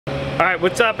Alright,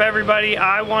 what's up everybody?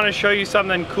 I want to show you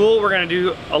something cool. We're going to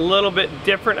do a little bit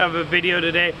different of a video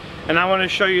today, and I want to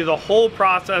show you the whole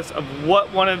process of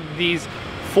what one of these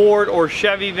Ford or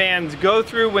Chevy vans go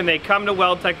through when they come to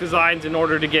WeldTec Designs in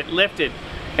order to get lifted.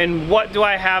 And what do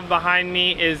I have behind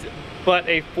me is but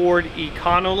a Ford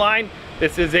Econoline.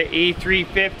 This is a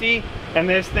E350, and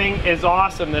this thing is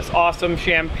awesome. This awesome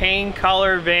champagne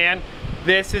color van.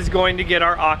 This is going to get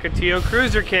our Ko2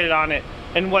 cruiser kitted on it.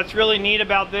 And what's really neat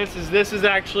about this is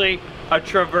actually a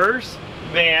Traverse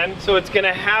van, so it's going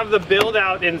to have the build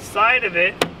out inside of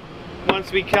it.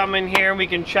 Once we come in here, we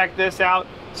can check this out.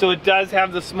 So it does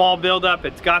have the small build up.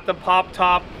 It's got the pop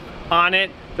top on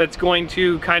it that's going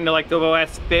to kind of like the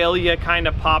Westphalia kind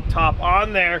of pop top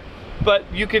on there. But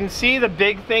you can see the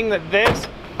big thing that this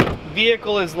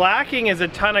vehicle is lacking is a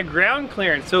ton of ground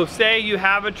clearance. So say you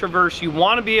have a Traverse, you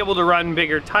want to be able to run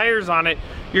bigger tires on it,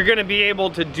 you're going to be able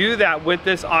to do that with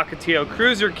this Ko2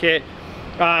 cruiser kit.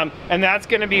 And that's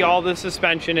going to be all the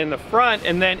suspension in the front,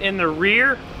 and then in the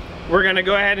rear we're going to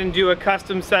go ahead and do a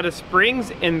custom set of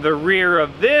springs in the rear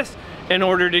of this in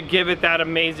order to give it that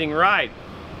amazing ride.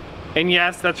 And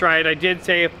yes, that's right, I did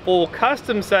say a full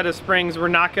custom set of springs. We're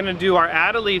not going to do our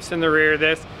add-a-leafs in the rear of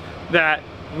this. That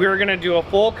we're going to do a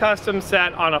full custom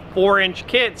set on a 4-inch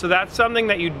kit. So that's something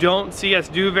that you don't see us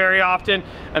do very often,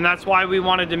 and that's why we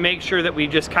wanted to make sure that we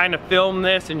just kind of film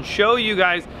this and show you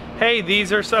guys, hey,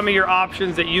 these are some of your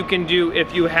options that you can do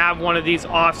if you have one of these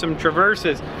awesome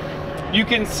Traverses. You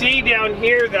can see down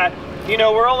here that, you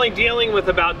know, we're only dealing with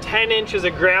about 10 inches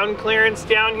of ground clearance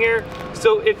down here.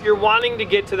 So if you're wanting to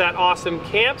get to that awesome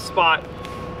camp spot,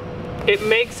 it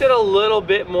makes it a little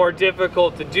bit more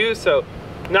difficult to do so.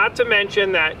 Not to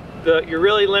mention that you're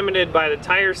really limited by the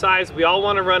tire size. We all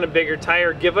want to run a bigger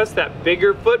tire, give us that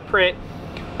bigger footprint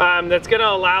that's going to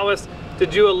allow us to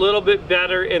do a little bit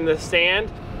better in the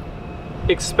sand,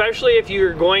 especially if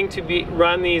you're going to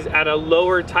run these at a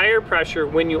lower tire pressure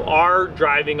when you are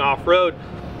driving off-road,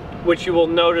 which you will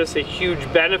notice a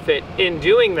huge benefit in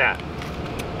doing that.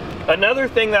 Another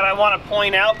thing that I want to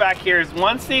point out back here is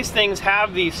once these things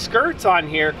have these skirts on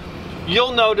here,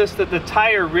 you'll notice that the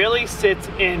tire really sits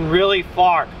in really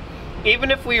far.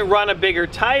 Even if we run a bigger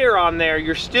tire on there,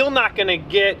 you're still not going to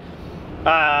get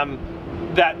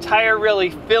that tire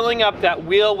really filling up that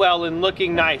wheel well and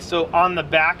looking nice. So on the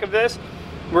back of this,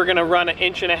 we're going to run an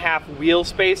 1.5-inch wheel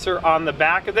spacer on the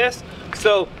back of this.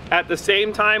 So at the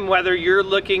same time, whether you're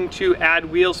looking to add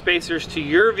wheel spacers to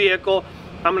your vehicle,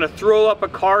 I'm going to throw up a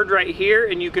card right here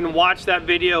and you can watch that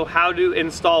video how to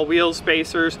install wheel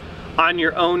spacers on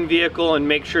your own vehicle and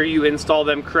make sure you install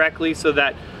them correctly so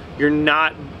that you're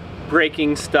not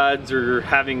breaking studs or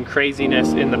having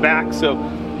craziness in the back. So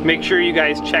make sure you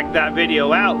guys check that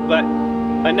video out. But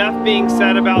enough being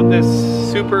said about this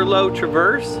super low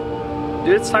Traverse.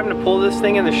 Dude, it's time to pull this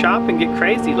thing in the shop and get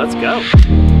crazy. Let's go.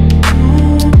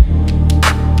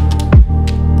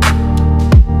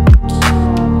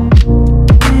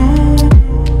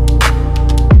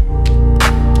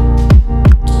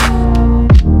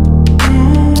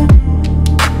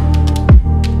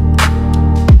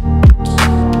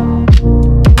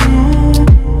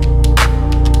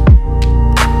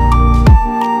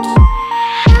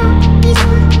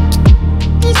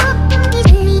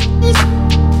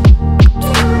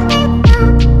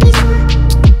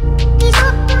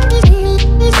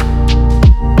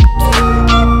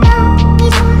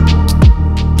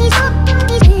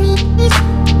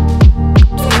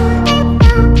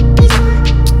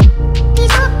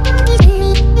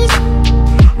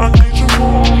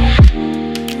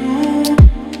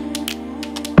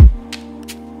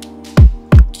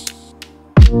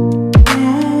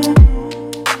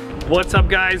 What's up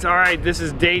guys? Alright, this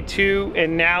is day 2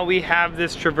 and now we have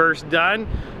this Traverse done.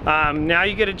 Now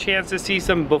you get a chance to see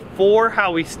some before,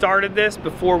 how we started this,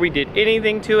 before we did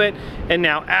anything to it, and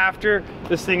now after.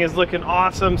 This thing is looking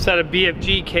awesome. Set of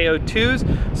BFG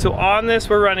Ko2s. So on this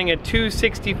we're running a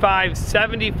 265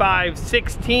 75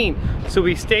 16. So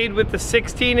we stayed with the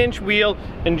 16-inch wheel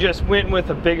and just went with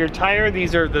a bigger tire.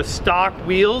 These are the stock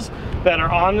wheels that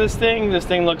are on this thing. This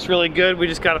thing looks really good. We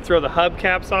just got to throw the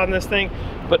hubcaps on this thing.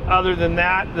 But other than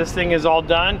that, this thing is all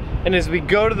done. And as we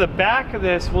go to the back of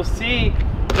this, we'll see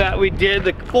that we did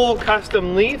the full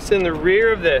custom leafs in the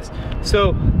rear of this.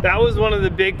 So that was one of the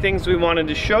big things we wanted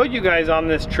to show you guys on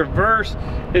this Traverse,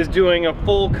 is doing a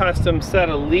full custom set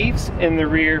of leafs in the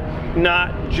rear,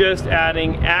 not just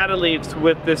adding add-a-leafs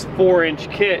with this 4-inch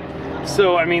kit.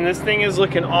 So I mean, this thing is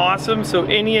looking awesome. So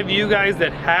any of you guys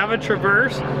that have a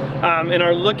Traverse and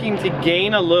are looking to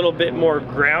gain a little bit more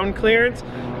ground clearance,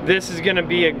 this is going to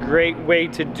be a great way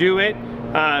to do it.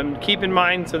 Keep in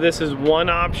mind, so this is one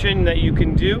option that you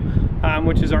can do,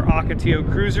 which is our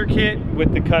Ko2 Cruiser Kit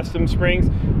with the custom springs.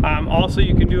 Also,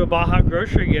 you can do a Baja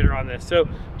grocery getter on this. So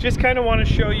just kind of want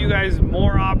to show you guys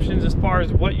more options as far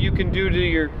as what you can do to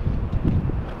your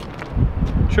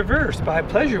Traverse by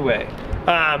Pleasureway.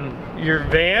 Your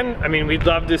van, I mean, we'd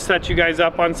love to set you guys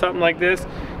up on something like this.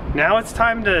 Now it's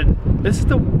time to, this is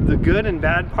the good and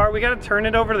bad part. We got to turn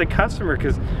it over to the customer,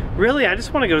 because really I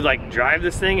just want to go like drive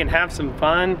this thing and have some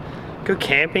fun, go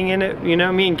camping in it. You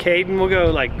know, me and Caden will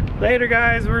go like, later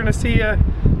guys, we're gonna see you,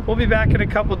 we'll be back in a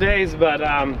couple days. But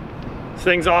this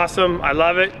thing's awesome, I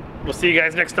love it. We'll see you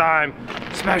guys next time.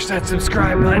 Smash that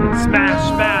subscribe button,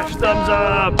 smash thumbs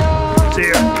up. See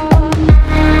ya.